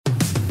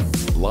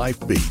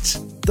Life Beats,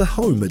 the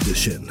home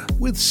edition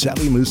with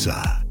Sally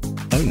Musa,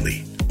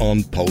 only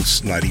on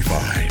Pulse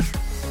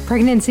 95.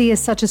 Pregnancy is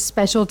such a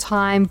special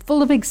time,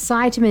 full of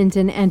excitement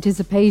and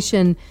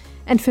anticipation.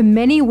 And for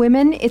many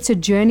women, it's a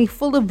journey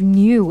full of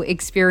new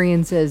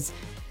experiences.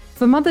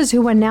 For mothers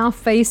who are now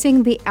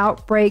facing the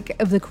outbreak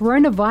of the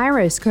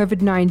coronavirus,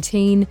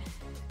 COVID-19,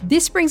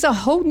 this brings a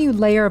whole new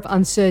layer of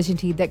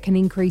uncertainty that can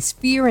increase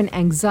fear and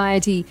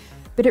anxiety,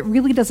 but it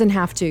really doesn't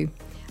have to.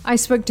 I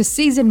spoke to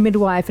seasoned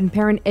midwife and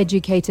parent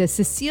educator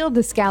Cecile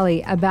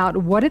Descali about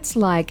what it's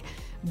like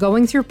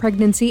going through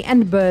pregnancy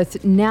and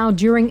birth now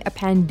during a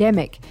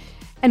pandemic,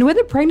 and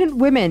whether pregnant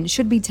women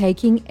should be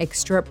taking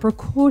extra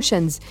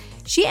precautions.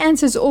 She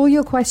answers all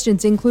your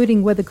questions,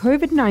 including whether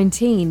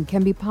COVID-19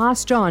 can be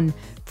passed on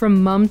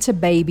from mum to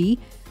baby,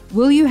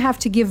 will you have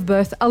to give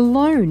birth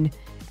alone,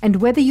 and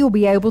whether you'll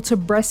be able to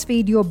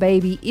breastfeed your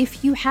baby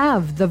if you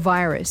have the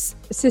virus.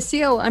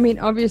 Cecile,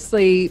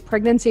 obviously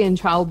pregnancy and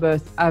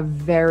childbirth are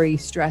very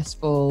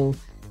stressful,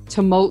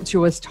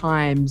 tumultuous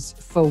times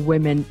for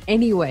women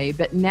anyway,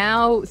 but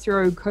now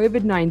throw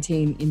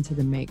COVID-19 into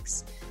the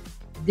mix.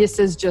 This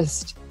has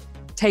just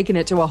taken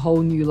it to a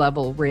whole new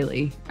level,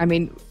 really.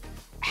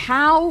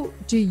 How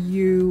do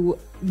you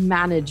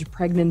manage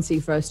pregnancy,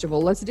 first of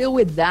all? Let's deal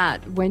with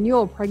that. When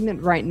you're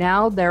pregnant right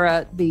now, there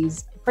are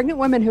these pregnant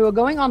women who are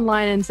going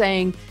online and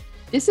saying,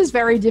 this is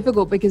very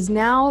difficult because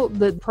now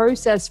the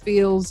process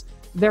feels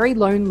very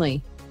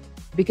lonely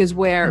because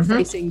we're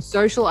facing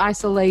social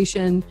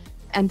isolation.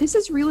 And this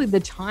is really the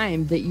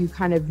time that you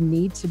kind of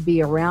need to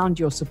be around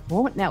your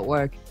support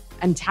network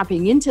and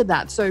tapping into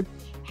that. So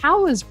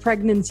how has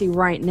pregnancy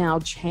right now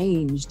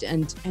changed,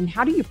 and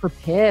how do you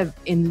prepare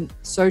in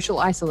social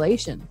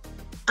isolation?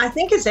 I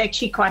think it's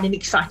actually quite an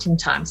exciting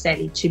time,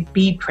 Sally, to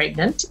be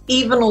pregnant,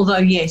 even although,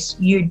 yes,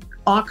 you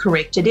are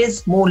correct. It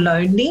is more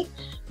lonely.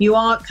 You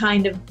are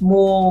kind of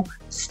more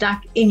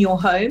stuck in your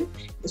home.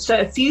 So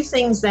a few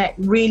things that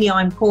really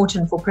are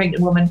important for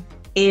pregnant women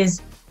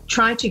is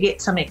try to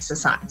get some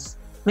exercise,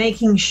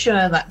 making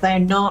sure that they're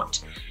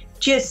not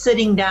just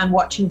sitting down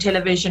watching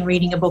television,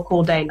 reading a book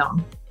all day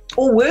long,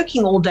 or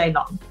working all day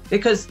long,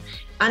 because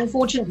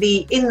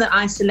unfortunately in the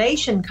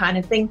isolation kind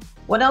of thing,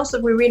 what else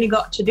have we really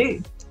got to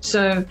do?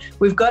 So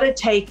we've got to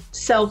take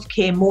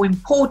self-care more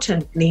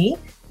importantly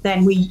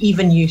than we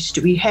even used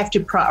to. We have to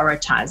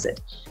prioritize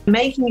it,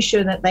 making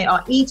sure that they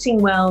are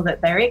eating well,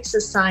 that they're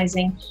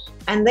exercising,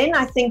 and then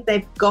I think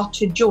they've got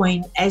to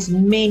join as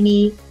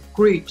many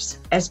groups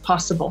as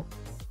possible,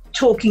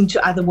 talking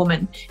to other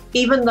women,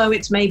 even though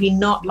it's maybe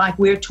not like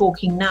we're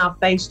talking now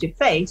face to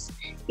face,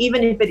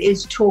 even if it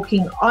is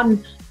talking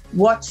on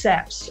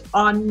WhatsApps,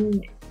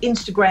 on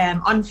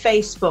Instagram, on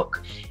Facebook.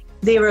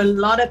 There are a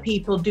lot of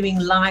people doing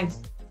live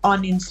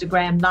on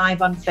Instagram,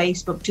 live on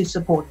Facebook to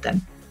support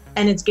them.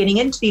 And it's getting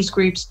into these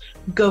groups,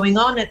 going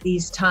on at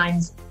these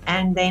times,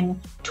 and then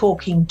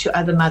talking to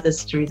other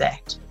mothers through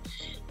that.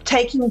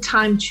 Taking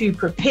time to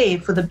prepare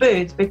for the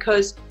birth,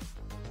 because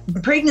the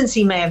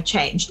pregnancy may have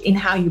changed in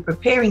how you're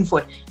preparing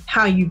for it,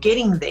 how you're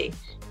getting there.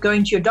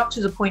 Going to your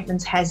doctor's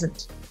appointments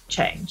hasn't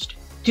changed.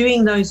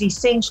 Doing those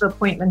essential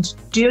appointments,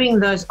 doing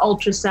those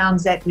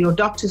ultrasounds that your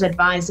doctor's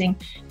advising.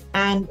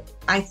 And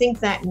I think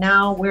that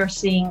now we're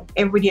seeing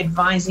everybody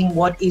advising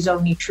what is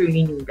only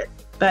truly needed,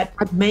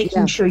 but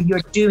making sure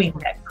you're doing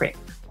that prep.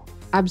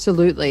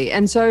 Absolutely.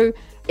 And so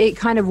it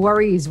kind of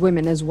worries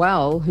women as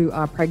well who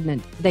are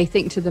pregnant. They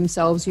think to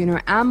themselves,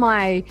 am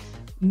I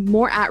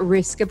more at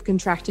risk of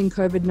contracting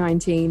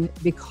COVID-19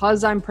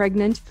 because I'm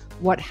pregnant?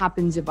 What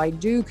happens if I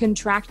do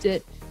contract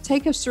it?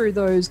 Take us through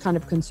those kind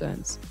of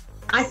concerns.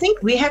 I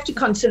think we have to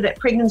consider that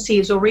pregnancy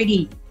is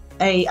already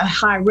a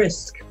high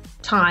risk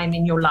time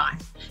in your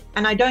life.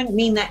 And I don't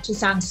mean that to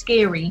sound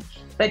scary,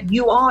 but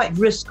you are at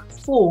risk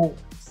for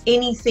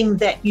anything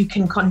that you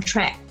can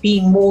contract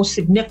being more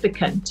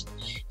significant.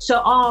 So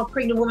are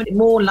pregnant women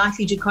more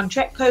likely to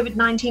contract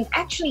COVID-19?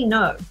 Actually,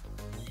 no,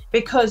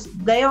 because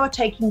they are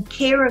taking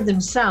care of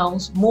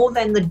themselves more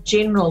than the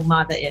general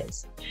mother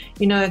is.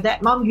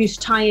 That mom who's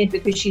tired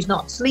because she's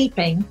not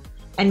sleeping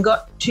and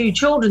got 2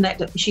 children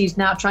that she's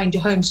now trying to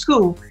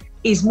homeschool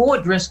is more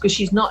at risk because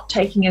she's not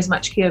taking as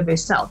much care of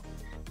herself.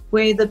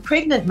 Where the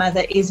pregnant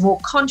mother is more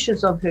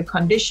conscious of her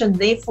condition,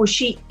 therefore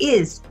she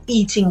is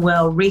eating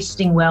well,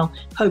 resting well,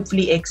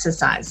 hopefully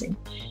exercising.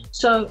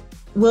 So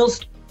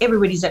whilst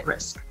everybody's at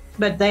risk,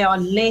 but they are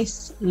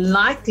less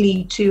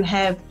likely to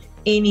have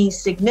any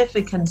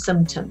significant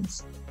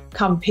symptoms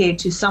compared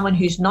to someone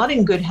who's not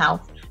in good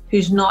health,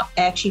 who's not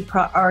actually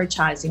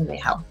prioritizing their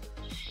health.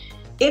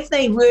 If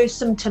they were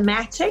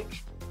symptomatic,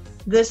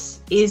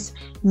 this is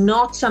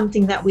not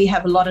something that we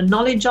have a lot of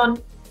knowledge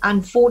on.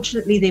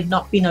 Unfortunately, there have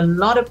not been a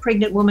lot of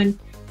pregnant women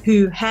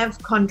who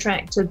have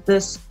contracted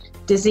this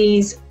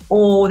disease,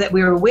 or that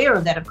we're aware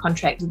of that have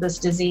contracted this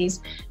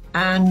disease.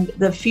 And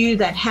the few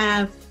that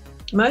have,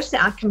 most of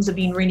the outcomes have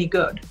been really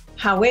good.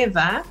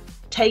 However,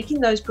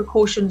 taking those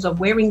precautions of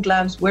wearing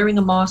gloves, wearing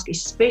a mask,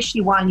 especially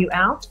while you're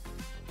out,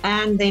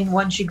 and then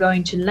once you go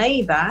into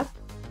labor,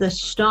 the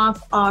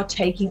staff are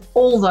taking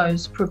all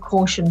those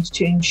precautions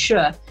to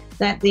ensure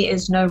that there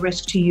is no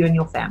risk to you and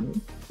your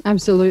family.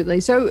 Absolutely.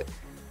 So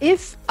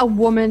if a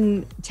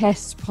woman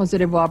tests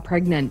positive while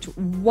pregnant,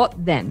 what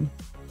then?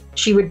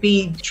 She would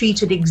be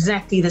treated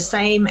exactly the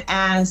same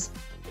as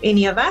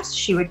any of us.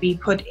 She would be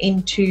put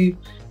into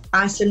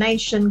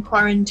isolation,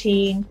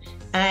 quarantine,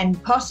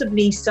 and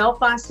possibly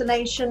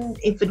self-isolation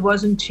if it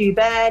wasn't too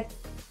bad.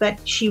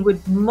 But she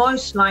would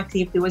most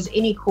likely, if there was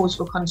any cause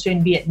for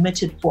concern, be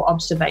admitted for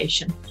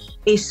observation,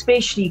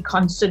 especially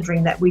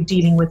considering that we're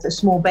dealing with a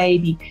small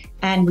baby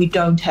and we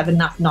don't have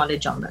enough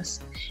knowledge on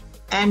this.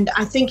 And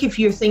I think if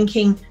you're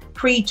thinking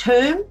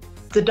preterm,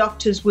 the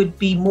doctors would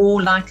be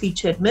more likely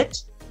to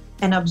admit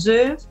and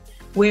observe,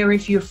 where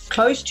if you're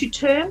close to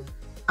term,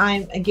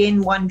 I'm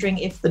again wondering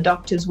if the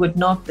doctors would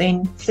not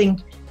then think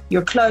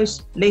you're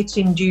close, let's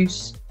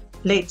induce,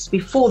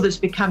 before this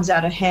becomes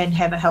out of hand,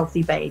 have a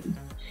healthy baby.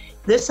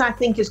 This, I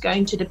think, is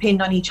going to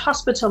depend on each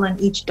hospital and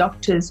each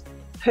doctor's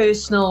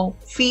personal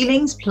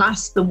feelings,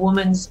 plus the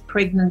woman's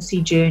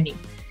pregnancy journey.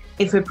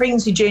 If her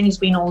pregnancy journey's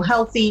been all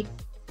healthy,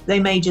 they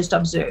may just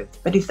observe.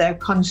 But if they're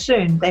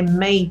concerned, they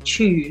may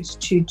choose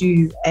to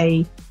do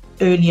an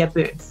earlier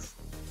birth.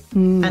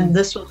 And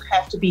this will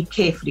have to be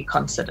carefully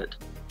considered.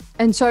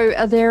 And so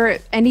are there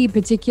any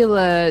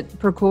particular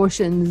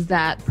precautions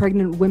that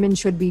pregnant women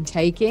should be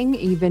taking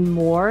even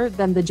more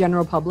than the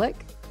general public?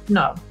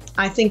 No.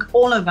 I think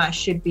all of us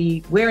should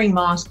be wearing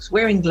masks,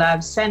 wearing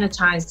gloves,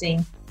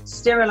 sanitizing,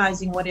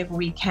 sterilizing whatever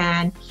we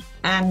can.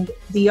 And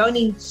the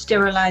only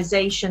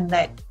sterilization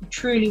that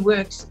truly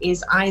works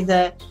is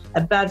either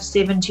above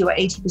 70 or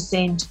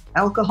 80%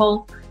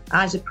 alcohol,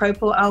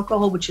 isopropyl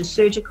alcohol, which is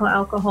surgical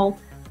alcohol,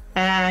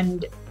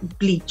 and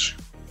bleach.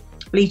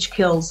 Bleach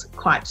kills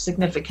quite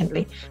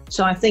significantly.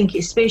 So I think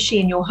especially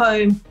in your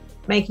home,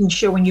 making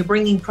sure when you're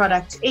bringing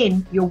products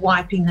in, you're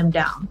wiping them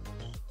down.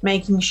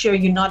 Making sure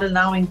you're not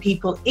allowing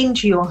people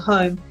into your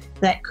home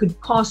that could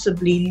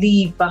possibly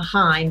leave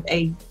behind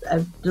a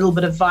little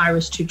bit of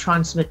virus to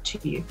transmit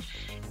to you.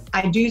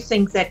 I do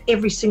think that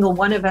every single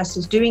one of us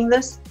is doing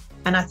this,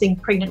 and I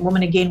think pregnant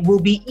women, again, will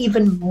be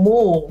even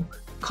more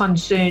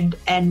concerned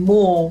and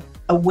more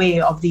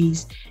aware of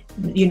these,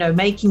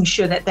 making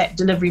sure that that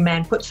delivery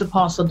man puts the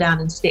parcel down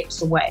and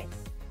steps away.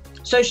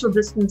 Social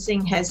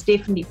distancing has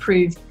definitely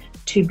proved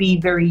to be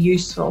very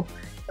useful.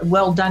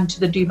 Well done to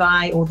the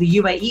Dubai or the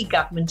UAE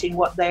government in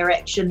what they're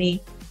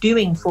actually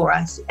doing for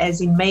us,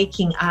 as in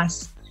making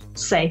us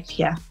safe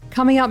here.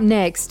 Coming up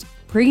next,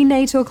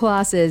 prenatal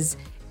classes.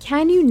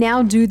 Can you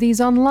now do these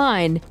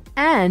online?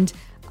 And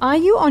are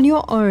you on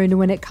your own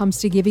when it comes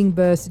to giving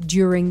birth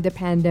during the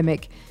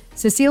pandemic?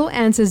 Cecile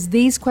answers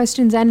these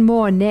questions and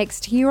more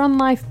next here on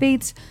Life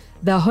Beats,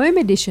 the home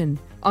edition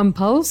on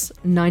Pulse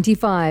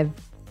 95.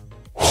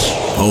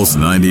 Pulse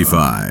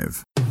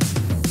 95.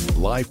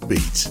 Life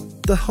Beats,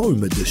 the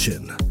home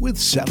edition with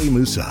Sally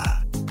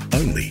Musa.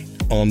 Only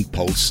on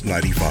Pulse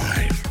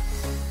 95.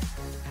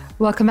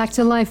 Welcome back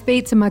to Life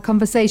Beats and my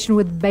conversation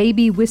with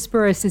baby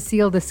whisperer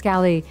Cecile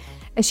Descali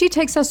as she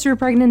takes us through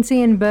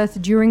pregnancy and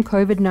birth during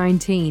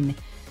COVID-19.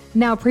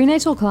 Now,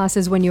 prenatal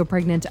classes when you're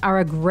pregnant are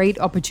a great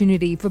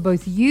opportunity for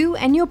both you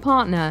and your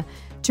partner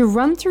to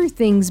run through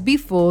things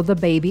before the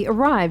baby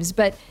arrives.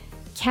 But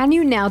can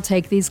you now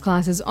take these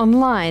classes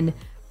online?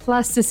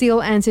 Plus,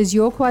 Cecile answers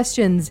your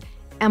questions.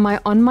 Am I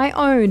on my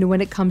own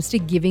when it comes to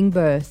giving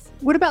birth?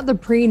 What about the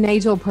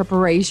prenatal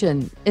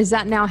preparation? Is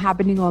that now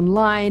happening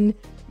online?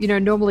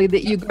 Normally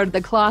that you go to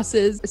the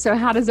classes. So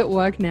how does it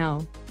work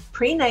now?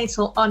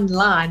 Prenatal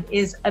online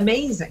is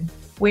amazing.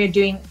 We're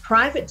doing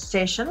private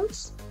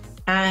sessions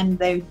and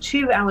they're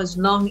 2 hours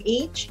long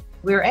each.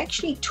 We're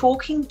actually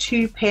talking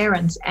to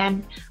parents,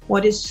 and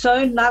what is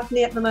so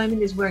lovely at the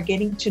moment is we're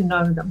getting to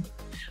know them.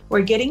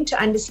 We're getting to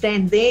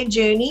understand their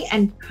journey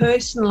and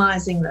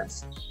personalizing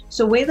this.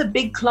 So where the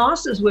big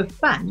classes were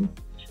fun,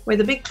 where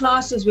the big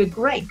classes were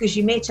great because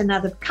you met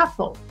another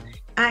couple,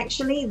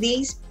 actually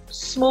these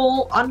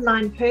small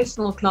online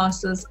personal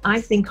classes,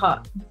 I think,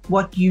 are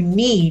what you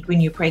need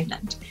when you're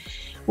pregnant.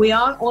 We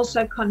are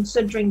also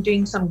considering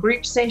doing some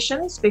group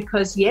sessions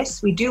because,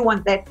 yes, we do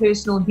want that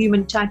personal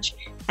human touch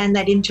and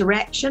that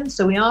interaction.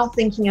 So we are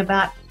thinking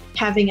about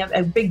having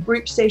a big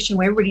group session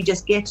where everybody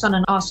just gets on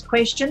and asks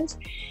questions.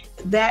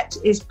 That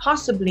is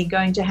possibly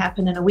going to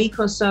happen in a week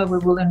or so. We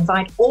will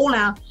invite all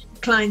our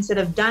clients that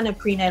have done a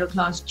prenatal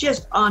class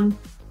just on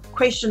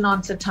question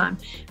answer time.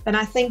 But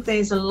I think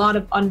there's a lot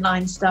of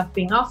online stuff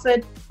being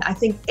offered. I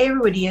think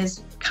everybody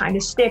has kind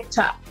of stepped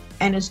up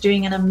and is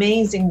doing an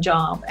amazing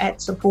job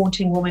at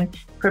supporting women,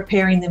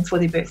 preparing them for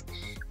their birth.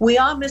 We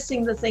are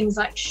missing the things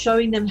like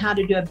showing them how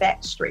to do a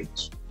back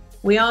stretch.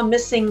 We are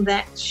missing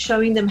that,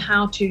 showing them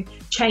how to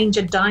change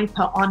a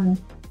diaper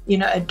on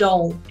a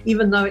doll.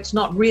 Even though it's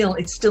not real,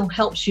 it still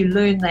helps you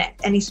learn that.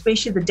 And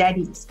especially the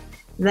daddies,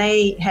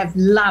 they have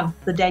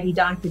loved the daddy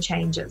diaper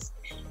changes.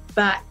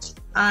 But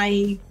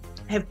I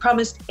have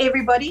promised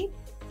everybody,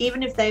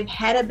 even if they've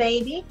had a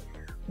baby,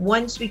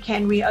 once we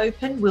can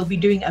reopen, we'll be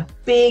doing a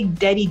big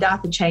daddy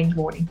diaper change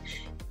morning.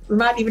 We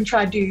might even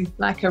try to do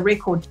like a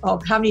record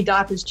of how many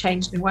diapers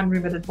changed in one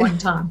room at one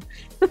time.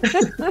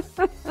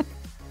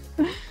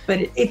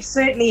 But it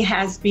certainly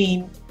has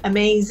been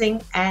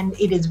amazing, and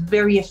it is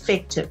very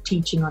effective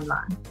teaching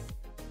online.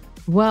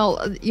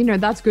 Well,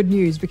 that's good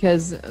news,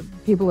 because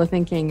people are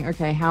thinking,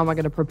 okay, how am I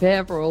going to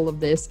prepare for all of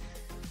this?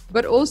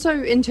 But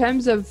also in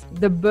terms of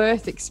the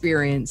birth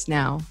experience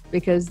now,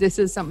 because this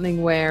is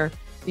something where,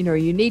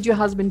 you need your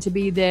husband to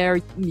be there.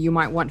 You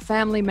might want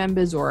family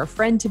members or a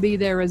friend to be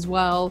there as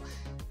well.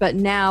 But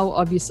now,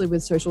 obviously,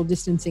 with social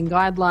distancing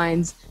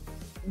guidelines,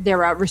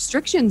 there are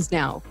restrictions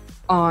now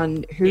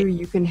on who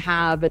you can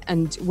have,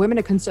 and women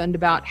are concerned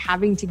about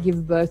having to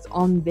give birth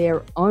on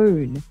their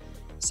own.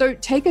 So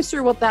take us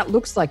through what that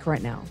looks like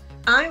right now.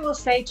 I will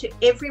say to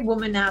every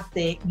woman out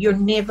there, you're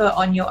never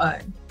on your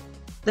own.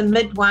 The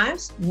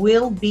midwives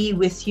will be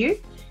with you,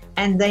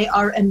 and they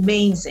are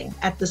amazing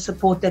at the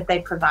support that they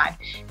provide.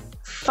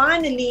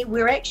 Finally,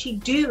 we're actually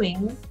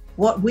doing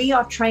what we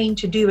are trained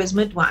to do as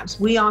midwives.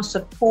 We are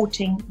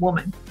supporting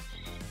women.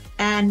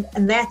 And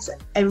that's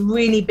a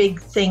really big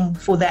thing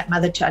for that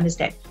mother to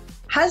understand.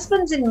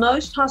 Husbands in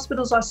most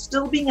hospitals are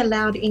still being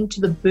allowed into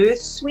the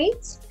birth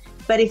suites,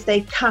 but if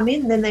they come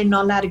in, then they're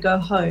not allowed to go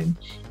home.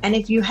 And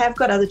if you have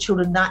got other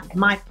children, that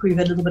might prove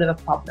a little bit of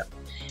a problem.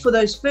 For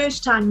those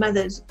first-time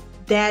mothers,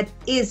 Dad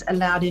is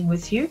allowed in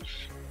with you,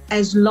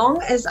 as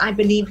long as I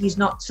believe he's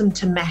not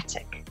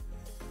symptomatic.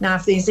 Now,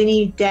 if there's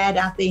any dad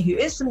out there who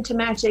is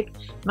symptomatic,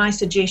 my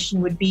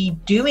suggestion would be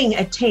doing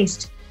a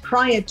test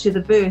prior to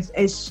the birth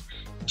as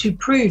to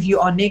prove you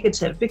are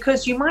negative,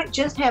 because you might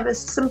just have a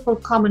simple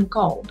common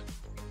cold.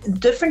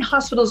 Different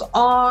hospitals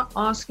are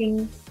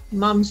asking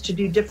mums to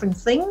do different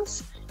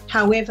things.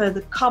 However,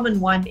 the common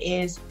one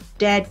is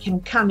dad can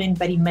come in,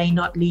 but he may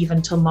not leave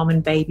until mom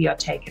and baby are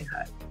taken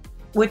home,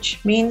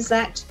 which means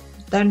that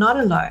they're not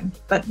alone.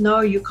 But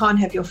no, you can't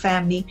have your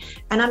family.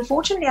 And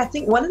unfortunately, I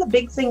think one of the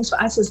big things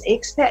for us as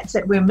expats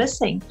that we're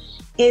missing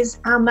is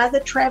our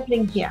mother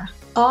traveling here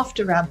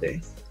after our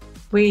birth.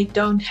 We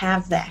don't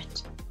have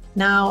that.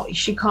 Now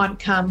she can't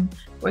come.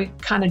 We're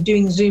kind of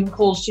doing Zoom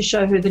calls to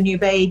show her the new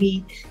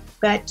baby.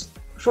 But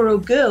for a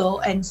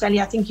girl, and Sally,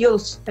 I think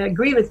you'll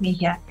agree with me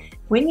here,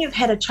 when you've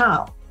had a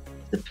child,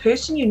 the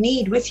person you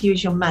need with you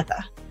is your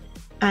mother.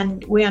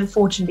 And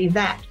unfortunately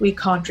that we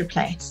can't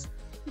replace.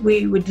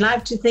 We would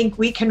love to think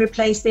we can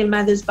replace their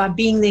mothers by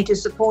being there to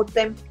support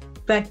them.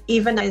 But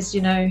even as,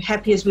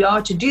 happy as we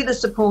are to do the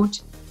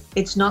support,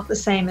 it's not the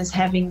same as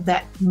having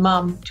that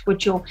mum to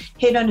put your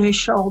head on her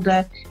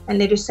shoulder and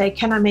let her say,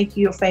 can I make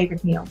you your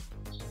favorite meal?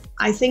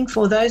 I think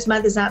for those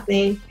mothers out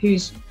there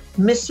who's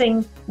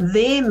missing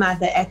their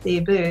mother at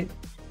their birth,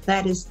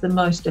 that is the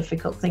most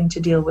difficult thing to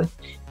deal with.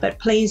 But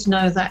please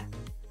know that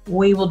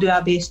we will do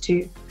our best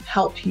to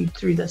help you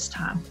through this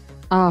time.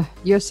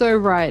 You're so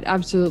right.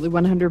 Absolutely,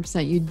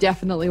 100%. You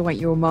definitely want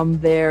your mum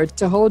there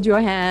to hold your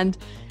hand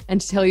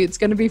and to tell you it's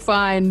going to be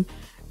fine.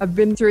 I've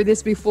been through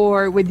this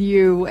before with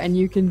you, and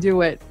you can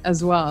do it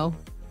as well.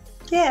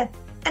 Yeah,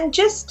 and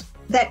just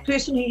that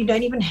person who you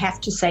don't even have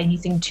to say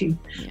anything to,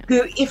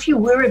 who if you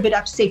were a bit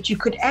upset, you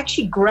could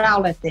actually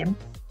growl at them,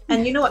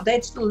 and you know what,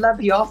 they'd still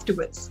love you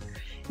afterwards.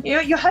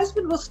 Your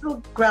husband will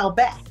still growl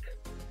back,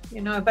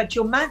 but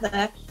your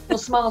mother will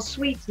smile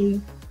sweetly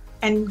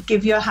and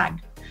give you a hug.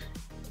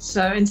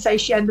 And say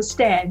she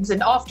understands,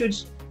 and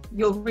afterwards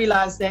you'll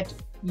realize that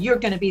you're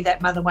going to be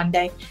that mother one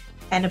day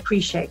and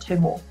appreciate her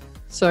more.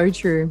 So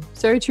true.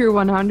 So true,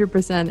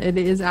 100%. It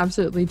is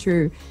absolutely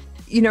true.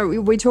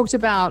 We talked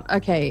about,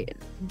 okay,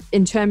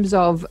 in terms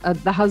of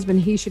the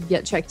husband, he should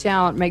get checked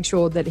out, make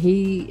sure that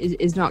he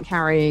is not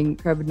carrying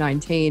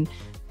COVID-19.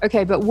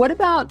 Okay, but what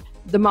about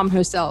the mum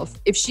herself?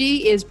 If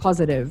she is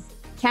positive,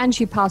 can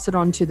she pass it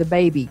on to the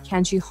baby?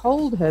 Can she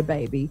hold her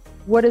baby?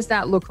 What does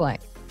that look like?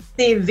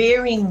 There are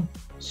varying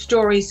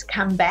stories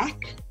come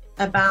back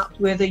about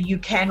whether you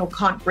can or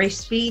can't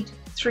breastfeed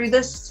through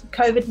this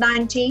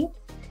COVID-19.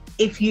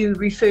 If you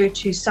refer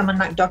to someone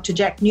like Dr.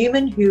 Jack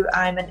Newman, who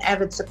I'm an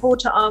avid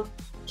supporter of,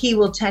 he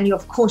will tell you,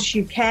 of course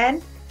you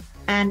can.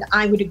 And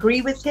I would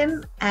agree with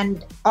him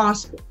and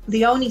ask,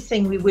 the only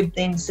thing we would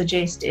then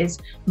suggest is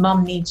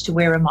mom needs to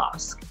wear a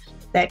mask,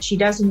 that she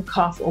doesn't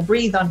cough or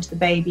breathe onto the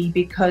baby,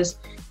 because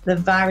the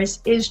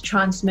virus is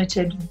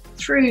transmitted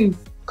through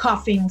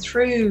coughing,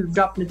 through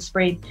droplet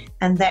spread,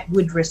 and that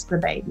would risk the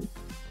baby.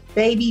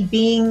 Baby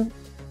being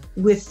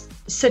with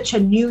such a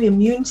new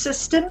immune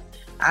system,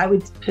 I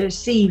would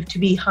perceive to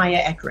be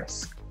higher at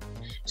risk.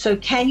 So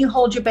can you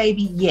hold your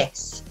baby?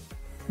 Yes.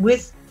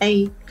 With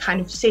a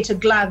kind of set of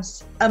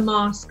gloves, a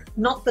mask,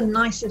 not the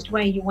nicest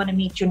way you want to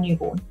meet your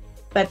newborn,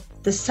 but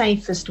the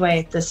safest way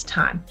at this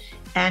time.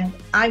 And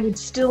I would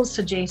still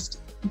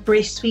suggest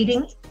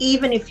breastfeeding,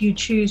 even if you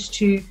choose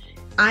to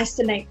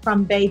isolate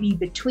from baby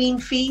between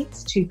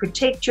feeds to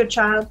protect your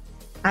child.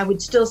 I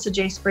would still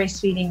suggest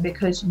breastfeeding,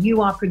 because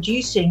you are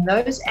producing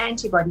those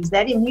antibodies,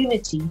 that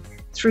immunity,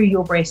 through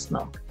your breast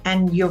milk,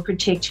 and you're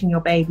protecting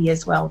your baby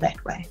as well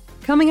that way.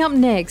 Coming up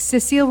next,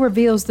 Cecile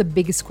reveals the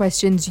biggest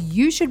questions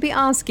you should be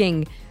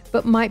asking,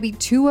 but might be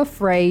too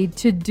afraid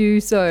to do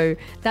so.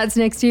 That's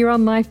next here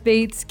on Life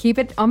Beats. Keep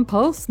it on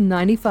Pulse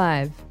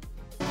 95.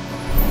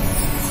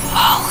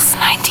 Pulse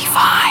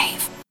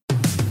 95.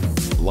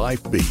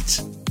 Life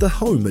Beat, the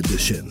home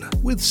edition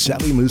with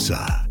Sally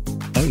Musa.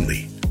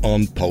 Only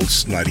on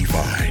Pulse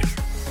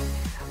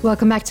 95.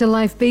 Welcome back to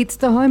Life Beats,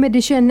 the home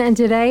edition. And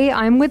today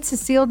I'm with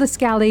Cecile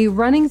Descali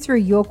running through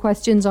your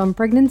questions on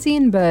pregnancy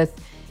and birth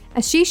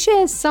as she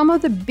shares some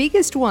of the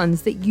biggest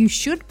ones that you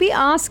should be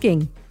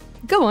asking.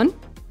 Go on,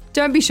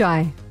 don't be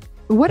shy.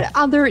 What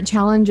other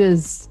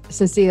challenges,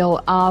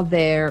 Cecile, are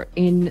there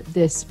in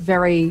this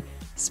very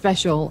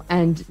special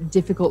and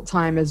difficult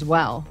time as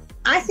well?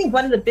 I think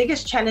one of the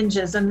biggest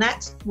challenges, and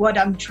that's what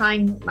I'm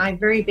trying my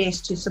very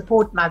best to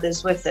support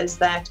mothers with, is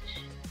that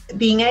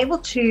being able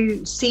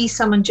to see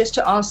someone just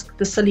to ask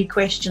the silly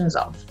questions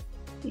of,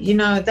 you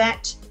know,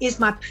 that is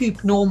my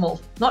poop normal?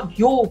 Not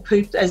your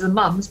poop as a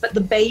mum's, but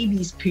the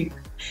baby's poop.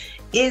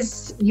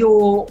 Is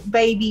your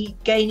baby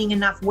gaining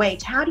enough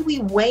weight? How do we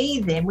weigh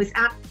them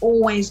without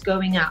always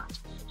going out?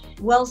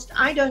 Whilst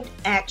I don't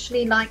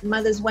actually like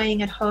mothers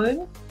weighing at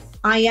home,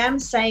 I am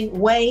saying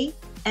weigh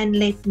and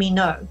let me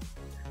know.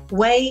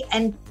 Weigh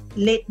and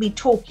let me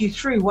talk you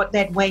through what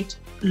that weight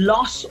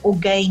loss or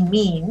gain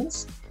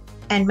means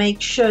and make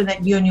sure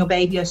that you and your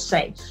baby are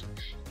safe.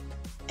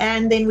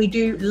 And then we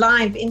do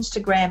live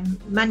Instagram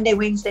Monday,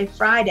 Wednesday,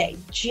 Friday,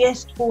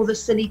 just for the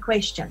silly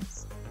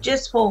questions,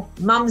 just for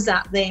mums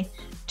out there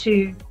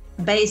to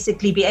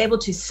basically be able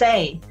to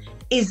say,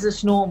 is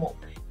this normal?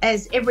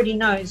 As everybody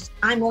knows,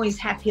 I'm always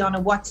happy on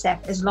a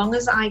WhatsApp as long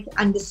as I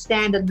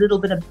understand a little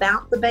bit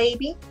about the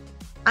baby.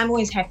 I'm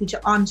always happy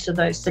to answer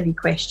those silly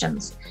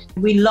questions.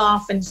 We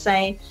laugh and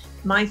say,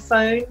 my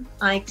phone,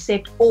 I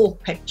accept all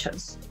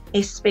pictures,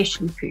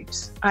 especially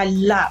poops. I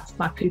love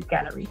my poop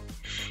gallery.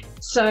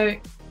 So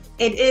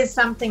it is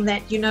something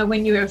that, you know,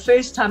 when you're a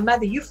first-time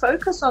mother, you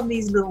focus on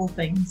these little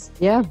things.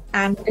 Yeah,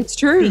 and it's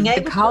true.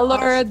 The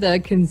color, the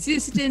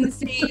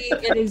consistency,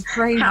 it is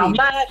crazy.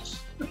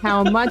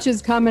 How much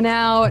is coming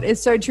out. It's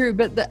so true.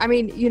 But I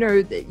mean, you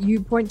know,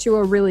 you point to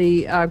a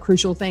really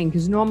crucial thing,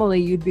 because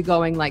normally you'd be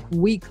going like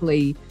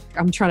weekly.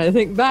 I'm trying to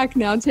think back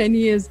now, 10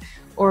 years,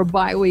 or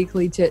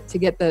bi-weekly to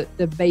get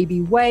the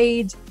baby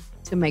weighed,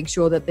 to make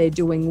sure that they're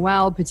doing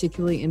well,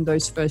 particularly in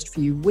those first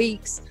few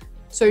weeks.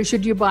 So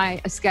should you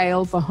buy a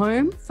scale for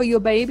home for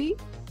your baby?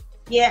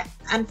 Yeah,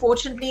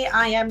 unfortunately,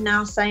 I am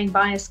now saying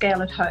buy a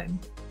scale at home,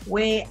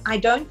 where I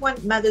don't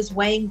want mothers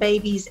weighing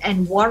babies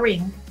and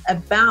worrying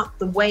about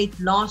the weight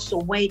loss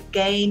or weight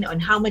gain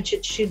and how much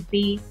it should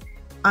be.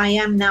 I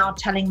am now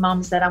telling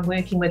moms that I'm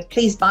working with,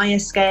 please buy a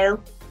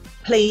scale,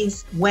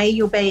 please weigh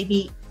your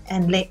baby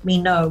and let me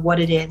know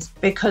what it is,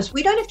 because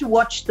we don't have to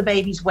watch the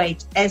baby's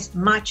weight as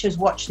much as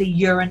watch the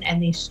urine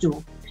and their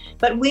stool.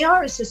 But we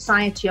are a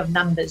society of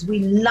numbers. We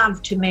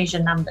love to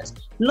measure numbers.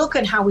 Look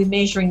at how we're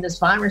measuring this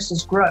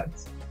virus's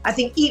growth. I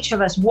think each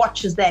of us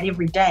watches that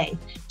every day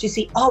to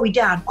see, are we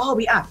down? Are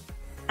we up?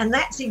 And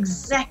that's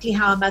exactly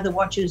how a mother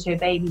watches her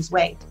baby's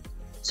weight.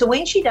 So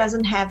when she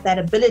doesn't have that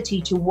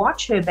ability to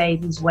watch her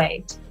baby's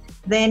weight,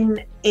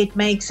 then it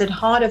makes it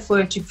harder for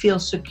her to feel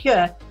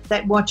secure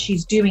that what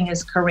she's doing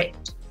is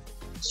correct.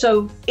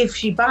 So if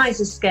she buys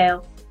a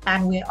scale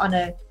and we're on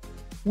a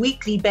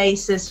weekly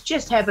basis,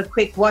 just have a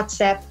quick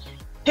WhatsApp,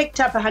 picked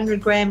up 100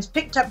 grams,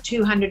 picked up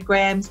 200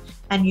 grams,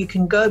 and you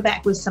can go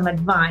back with some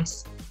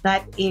advice.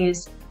 That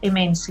is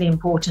immensely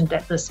important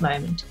at this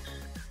moment.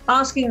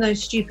 Asking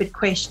those stupid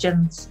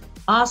questions,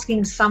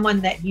 asking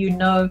someone that you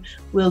know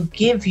will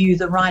give you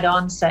the right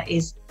answer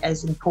is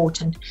as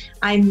important.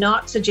 I'm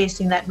not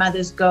suggesting that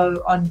mothers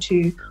go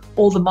onto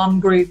all the mom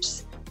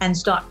groups and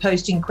start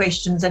posting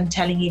questions and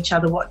telling each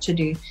other what to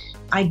do.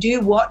 I do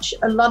watch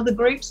a lot of the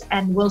groups,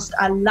 and whilst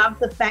I love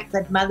the fact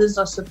that mothers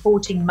are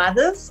supporting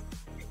mothers,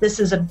 this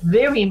is a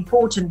very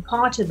important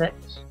part of it.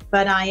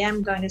 But I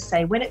am going to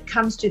say, when it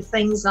comes to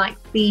things like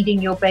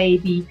feeding your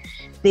baby,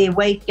 their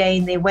weight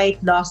gain, their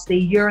weight loss, their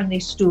urine, their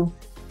stool,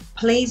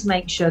 please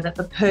make sure that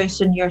the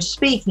person you're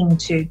speaking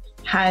to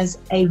has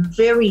a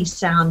very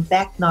sound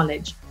back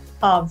knowledge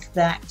of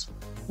that,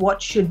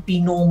 what should be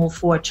normal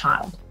for a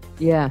child.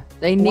 Yeah,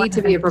 they need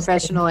to be a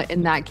professional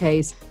in that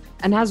case.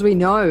 And as we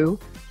know,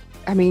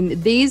 I mean,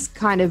 these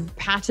kind of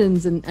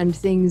patterns and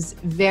things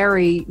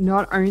vary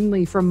not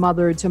only from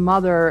mother to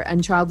mother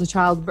and child to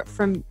child, but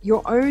from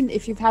your own,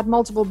 if you've had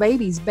multiple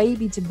babies,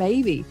 baby to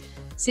baby.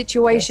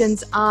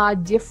 Situations are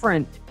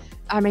different.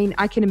 I mean,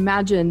 I can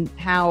imagine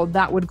how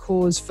that would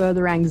cause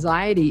further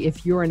anxiety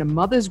if you're in a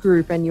mother's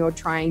group and you're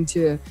trying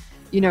to,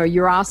 you know,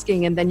 you're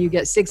asking and then you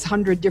get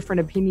 600 different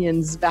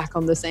opinions back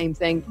on the same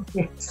thing.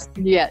 Yes.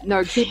 Yeah,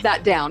 no, keep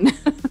that down.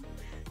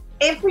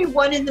 Every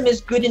one of them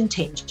is good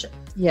intention.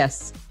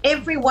 Yes.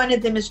 Every one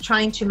of them is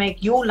trying to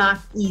make your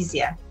life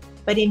easier.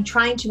 But in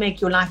trying to make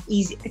your life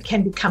easier, it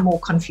can become more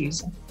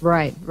confusing.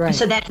 Right.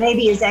 So that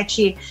maybe is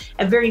actually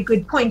a very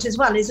good point as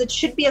well, is it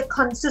should be a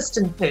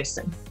consistent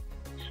person,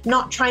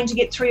 not trying to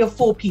get 3 or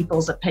 4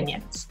 people's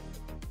opinions.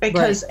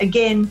 Because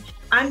again,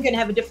 I'm going to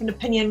have a different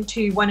opinion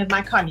to one of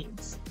my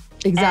colleagues.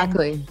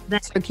 Exactly.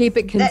 So keep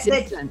it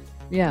consistent.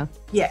 Yeah,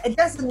 it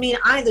doesn't mean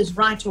either's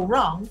right or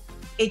wrong.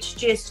 It's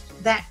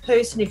just that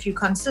person, if you're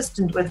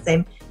consistent with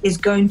them, is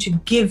going to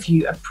give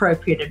you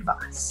appropriate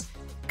advice.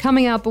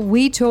 Coming up,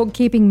 we talk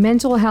keeping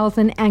mental health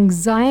and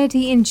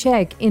anxiety in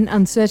check in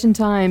uncertain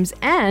times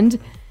and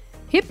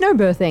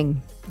hypnobirthing.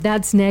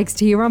 That's next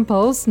here on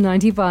Pulse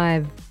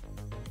 95.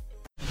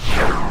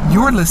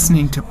 You're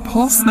listening to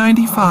Pulse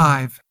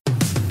 95.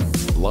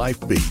 Life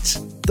Beat,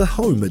 the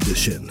home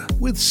edition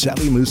with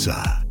Sally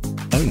Musa.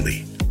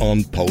 Only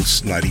on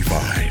Pulse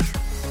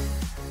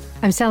 95.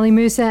 I'm Sally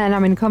Musa and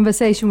I'm in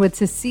conversation with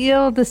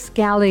Cecile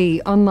Descali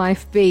on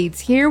Life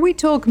Beats. Here we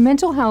talk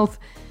mental health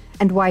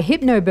and why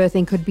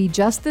hypnobirthing could be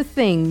just the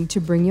thing to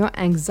bring your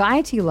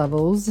anxiety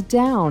levels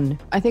down.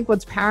 I think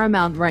what's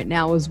paramount right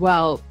now as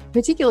well,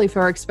 particularly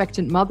for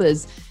expectant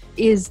mothers,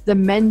 is the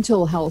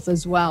mental health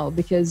as well,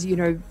 because, you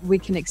know, we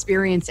can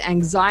experience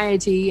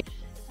anxiety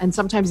and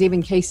sometimes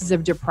even cases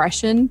of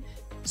depression.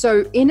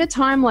 So in a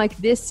time like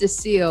this,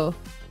 Cecile,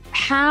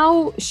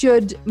 how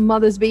should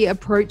mothers be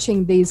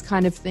approaching these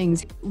kind of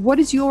things? What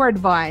is your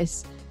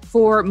advice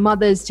for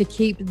mothers to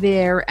keep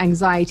their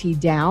anxiety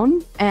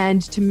down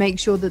and to make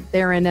sure that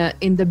they're in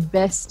the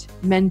best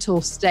mental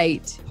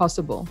state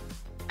possible?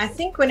 I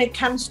think when it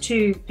comes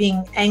to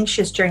being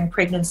anxious during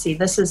pregnancy,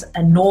 this is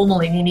a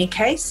normal in any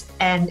case.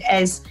 And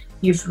as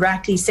you've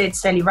rightly said,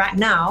 Sally, right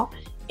now,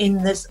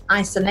 in this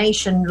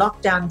isolation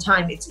lockdown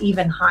time, it's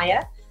even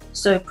higher.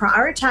 So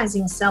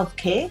prioritizing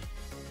self-care,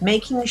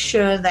 making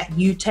sure that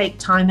you take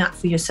time out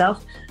for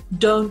yourself.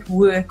 Don't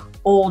work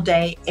all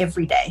day,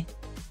 every day.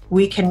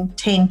 We can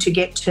tend to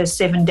get to a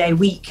 7-day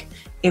week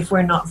if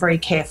we're not very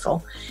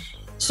careful.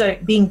 So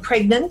being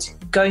pregnant,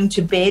 going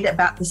to bed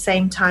about the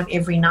same time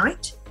every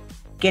night,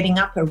 getting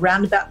up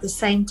around about the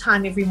same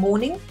time every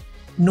morning,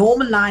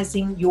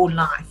 normalizing your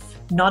life,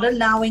 not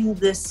allowing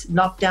this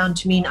lockdown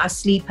to mean I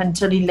sleep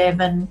until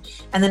 11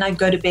 and then I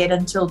go to bed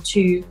until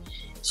 2.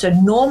 So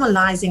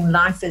normalizing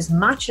life as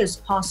much as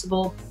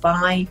possible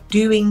by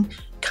doing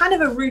kind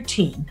of a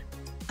routine.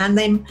 And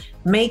then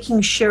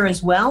making sure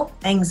as well,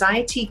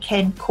 anxiety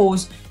can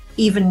cause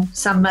even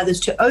some mothers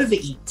to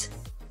overeat.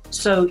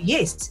 So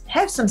yes,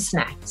 have some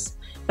snacks,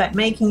 but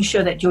making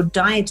sure that your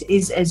diet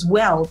is as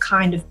well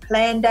kind of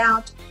planned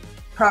out,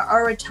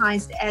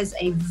 prioritized as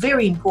a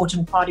very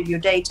important part of your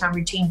daytime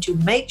routine to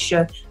make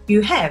sure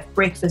you have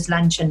breakfast,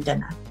 lunch, and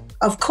dinner.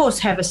 Of course,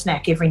 have a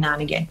snack every now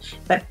and again,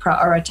 but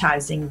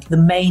prioritizing the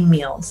main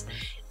meals.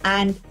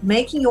 And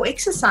making your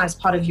exercise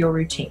part of your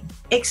routine.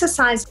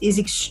 Exercise is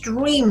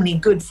extremely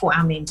good for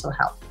our mental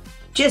health.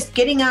 Just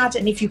getting out,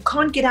 and if you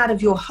can't get out of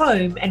your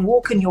home and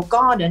walk in your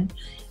garden,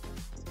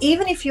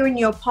 even if you're in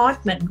your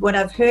apartment, what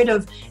I've heard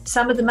of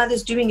some of the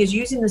mothers doing is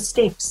using the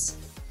steps,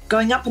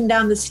 going up and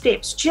down the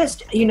steps,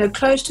 just,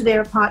 close to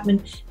their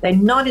apartment. They're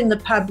not in the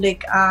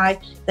public eye.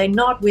 They're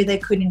not where they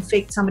could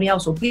infect somebody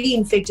else or be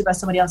infected by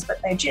somebody else,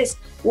 but they're just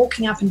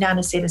walking up and down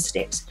a set of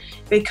steps.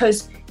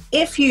 Because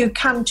if you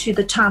come to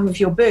the time of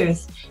your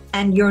birth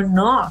and you're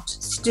not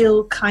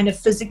still kind of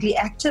physically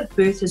active,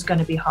 birth is going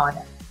to be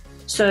harder.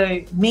 So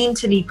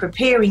mentally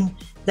preparing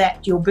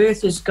that your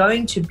birth is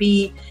going to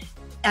be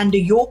under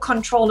your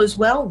control as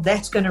well,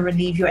 that's going to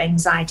relieve your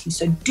anxiety.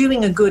 So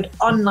doing a good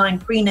online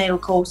prenatal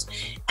course,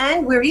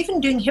 and we're even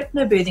doing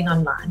hypnobirthing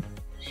online.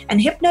 And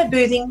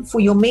hypnobirthing for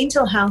your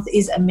mental health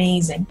is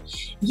amazing.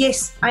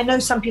 Yes, I know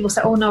some people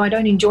say, oh no, I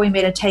don't enjoy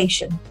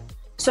meditation.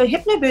 So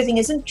hypnobirthing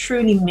isn't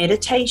truly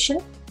meditation.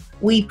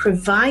 We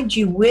provide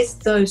you with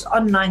those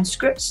online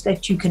scripts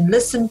that you can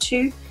listen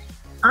to.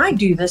 I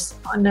do this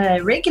on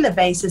a regular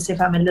basis if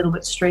I'm a little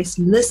bit stressed,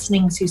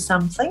 listening to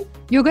something.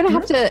 You're going to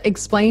have to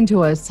explain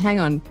to us,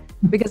 hang on,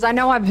 because I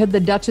know I've heard the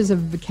Duchess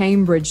of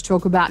Cambridge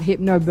talk about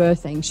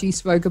hypnobirthing. She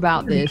spoke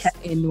about this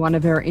in one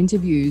of her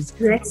interviews.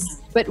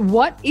 Yes. But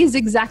what is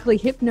exactly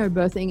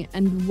hypnobirthing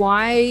and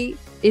why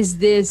is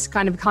this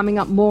kind of coming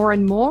up more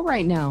and more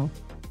right now?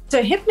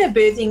 So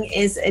hypnobirthing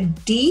is a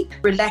deep,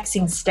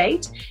 relaxing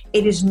state.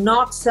 It is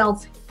not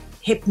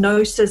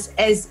self-hypnosis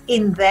as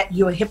in that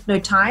you're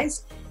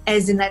hypnotized,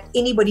 as in that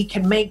anybody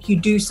can make you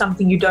do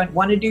something you don't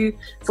want to do,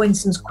 for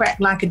instance, quack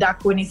like a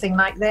duck or anything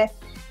like that.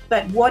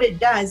 But what it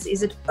does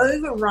is it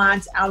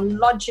overrides our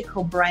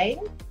logical brain.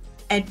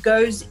 It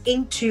goes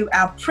into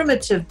our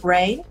primitive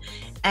brain,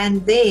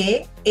 and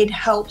there it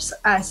helps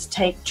us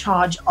take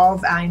charge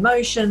of our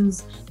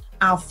emotions,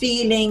 our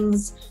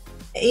feelings,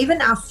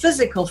 even our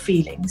physical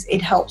feelings.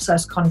 It helps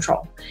us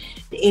control.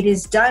 It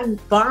is done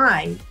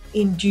by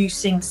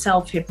inducing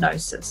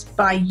self-hypnosis,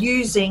 by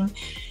using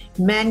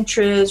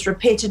mantras,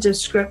 repetitive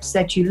scripts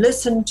that you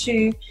listen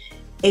to.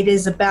 It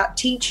is about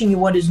teaching you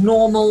what is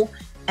normal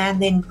and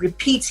then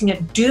repeating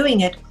it, doing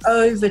it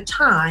over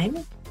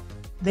time.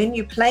 Then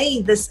you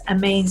play this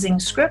amazing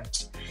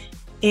script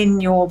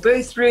in your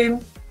birth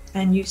room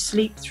and you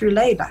sleep through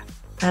labor.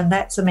 And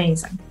that's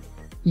amazing.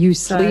 You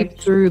sleep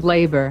through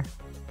labor.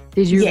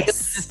 Did you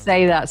just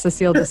say that,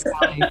 Cecile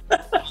Descali?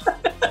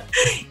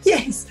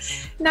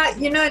 Yes. Now,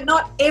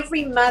 not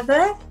every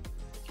mother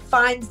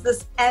finds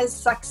this as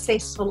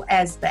successful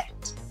as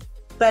that.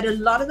 But a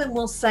lot of them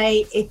will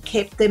say it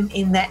kept them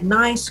in that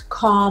nice,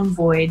 calm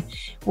void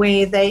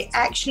where they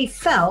actually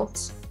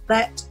felt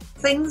that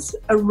things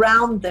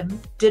around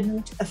them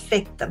didn't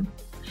affect them.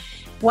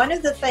 One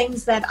of the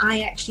things that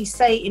I actually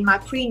say in my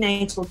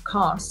prenatal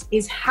class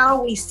is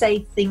how we say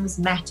things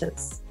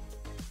matters,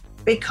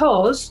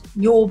 because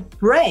your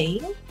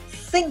brain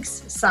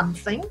thinks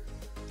something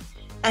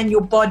and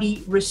your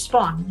body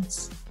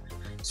responds.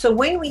 So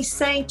when we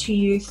say to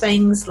you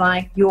things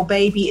like your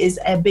baby is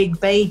a big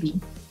baby,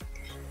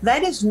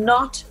 that is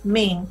not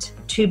meant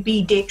to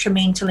be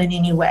detrimental in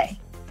any way.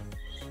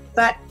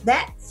 But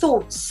that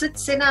thought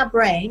sits in our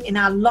brain, in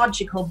our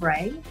logical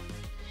brain,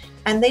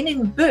 and then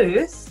in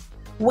birth,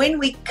 when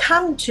we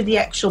come to the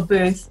actual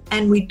birth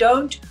and we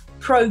don't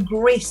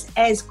progress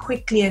as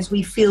quickly as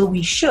we feel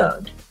we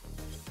should,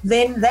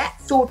 then that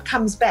thought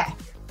comes back.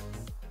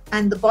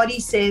 And the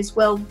body says,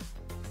 well,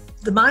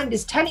 the mind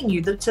is telling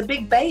you that it's a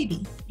big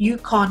baby. You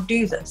can't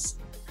do this.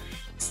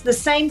 It's the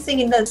same thing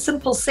in the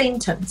simple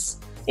sentence.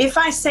 If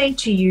I say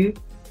to you,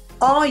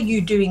 are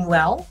you doing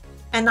well?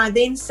 And I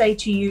then say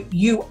to you,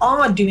 you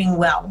are doing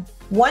well.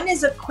 One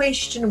is a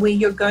question where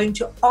you're going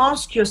to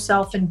ask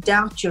yourself and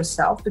doubt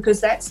yourself,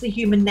 because that's the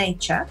human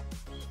nature.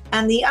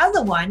 And the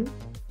other one,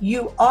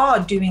 you are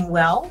doing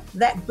well,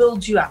 that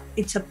builds you up.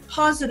 It's a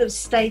positive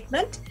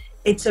statement.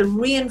 It's a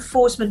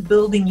reinforcement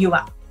building you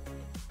up.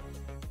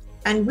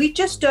 And we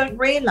just don't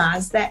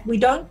realize that we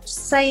don't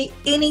say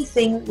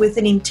anything with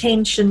an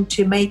intention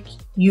to make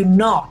you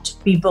not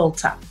be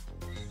built up.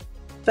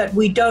 But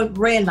we don't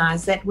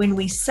realize that when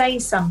we say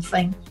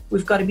something,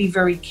 we've got to be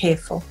very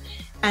careful.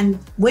 And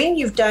when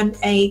you've done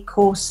a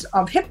course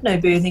of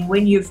hypnobirthing,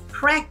 when you've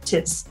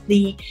practiced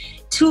the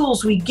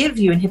tools we give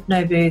you in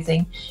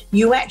hypnobirthing,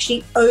 you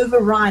actually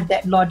override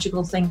that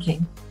logical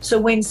thinking. So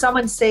when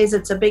someone says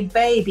it's a big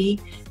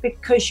baby,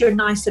 because you're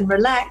nice and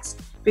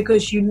relaxed,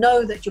 because you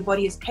know that your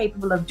body is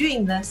capable of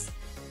doing this,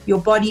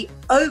 your body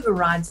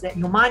overrides that,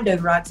 your mind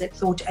overrides that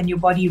thought, and your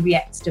body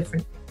reacts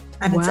differently.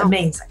 And It's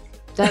amazing.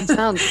 That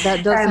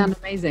does sound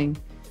amazing.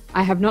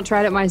 I have not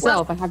tried it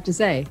myself, I have to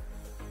say.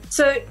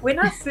 So when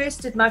I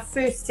first did my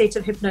first set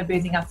of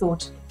hypnobirthing, I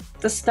thought,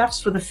 this stuff's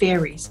for the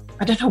fairies.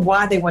 I don't know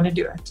why they want to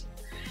do it.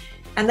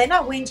 And then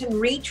I went and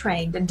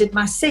retrained and did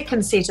my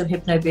second set of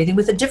hypnobirthing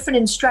with a different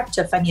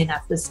instructor, funny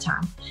enough, this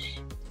time.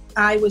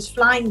 I was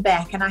flying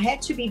back and I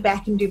had to be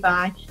back in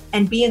Dubai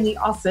and be in the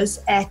office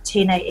at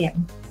 10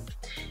 a.m.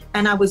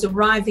 And I was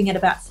arriving at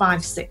about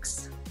 5,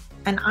 6.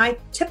 And I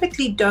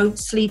typically don't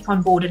sleep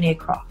on board an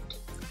aircraft.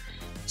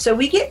 So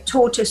we get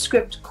taught a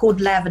script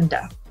called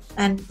Lavender.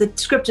 And the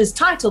script is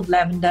titled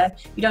Lavender.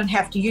 You don't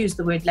have to use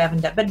the word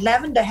lavender, but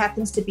lavender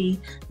happens to be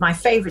my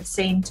favorite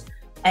scent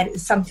and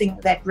it's something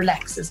that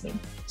relaxes me.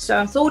 So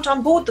I thought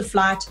on board the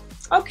flight,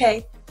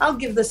 okay, I'll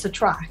give this a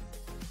try.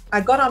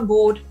 I got on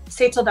board,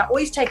 settled. I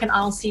always take an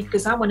aisle seat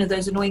because I'm one of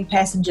those annoying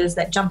passengers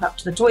that jump up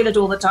to the toilet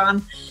all the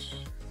time.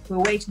 We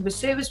were waiting for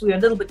service. We were a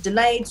little bit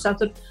delayed. So I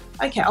thought,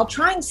 okay, I'll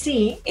try and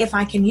see if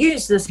I can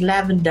use this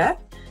lavender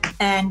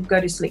and go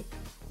to sleep.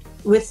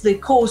 With the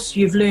course,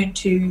 you've learned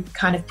to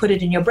kind of put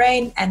it in your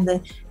brain, and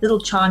the little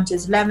chant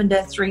is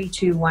lavender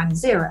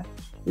 3210,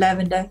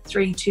 lavender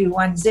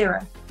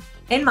 3210.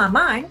 In my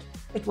mind,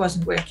 it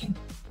wasn't working.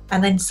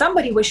 And then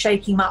somebody was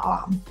shaking my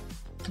arm.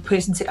 The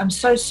person said, I'm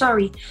so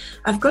sorry,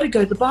 I've got to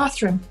go to the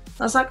bathroom.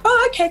 I was like,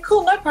 oh, okay,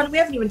 cool, no problem. We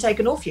haven't even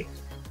taken off yet.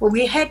 Well,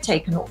 we had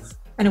taken off,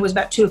 and it was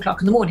about 2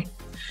 o'clock in the morning.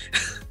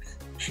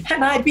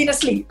 And I had been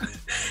asleep.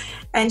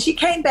 And she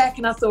came back,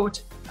 and I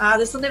thought,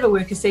 this will never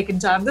work a second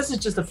time. This is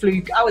just a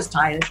fluke. I was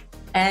tired.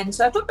 And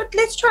so I thought, but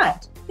let's try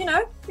it. You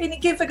know,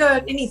 give a go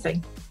at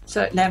anything.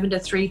 So lavender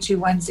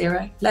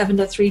 3210,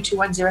 lavender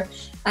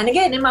 3210. And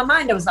again, in my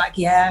mind, I was like,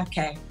 yeah,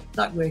 okay,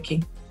 not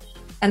working.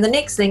 And the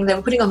next thing, they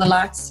were putting on the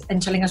lights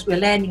and telling us we were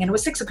landing, and it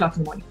was 6 o'clock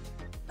in the morning.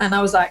 And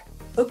I was like,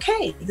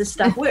 okay, this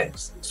stuff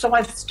works. So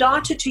I've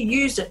started to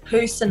use it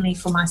personally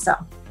for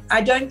myself.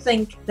 I don't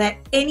think that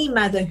any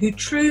mother who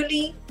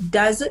truly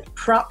does it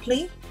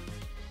properly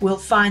will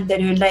find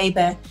that her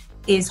labor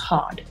is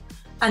hard,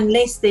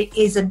 unless there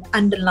is an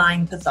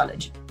underlying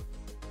pathology.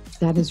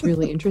 That is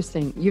really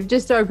interesting. You've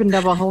just opened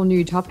up a whole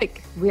new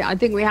topic. I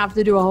think we have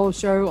to do a whole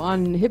show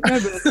on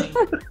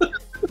hypnobirthing.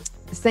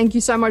 Thank you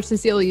so much,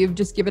 Cecilia. You've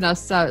just given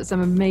us some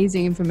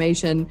amazing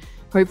information.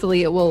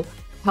 Hopefully it will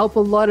help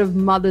a lot of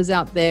mothers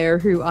out there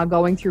who are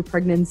going through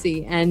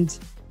pregnancy and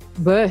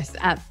birth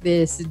at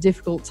this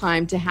difficult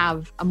time to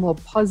have a more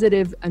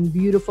positive and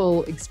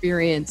beautiful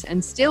experience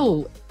and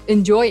still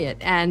enjoy it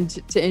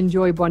and to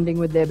enjoy bonding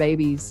with their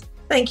babies.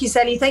 Thank you,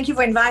 Sally. Thank you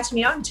for inviting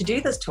me on to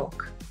do this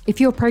talk. If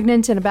you're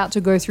pregnant and about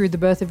to go through the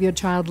birth of your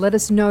child, let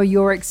us know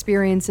your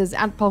experiences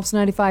at Pulse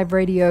 95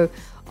 Radio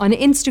on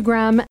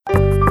Instagram.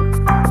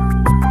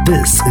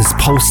 This is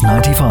Pulse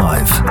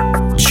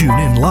 95. Tune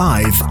in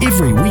live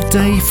every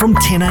weekday from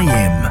 10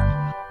 a.m.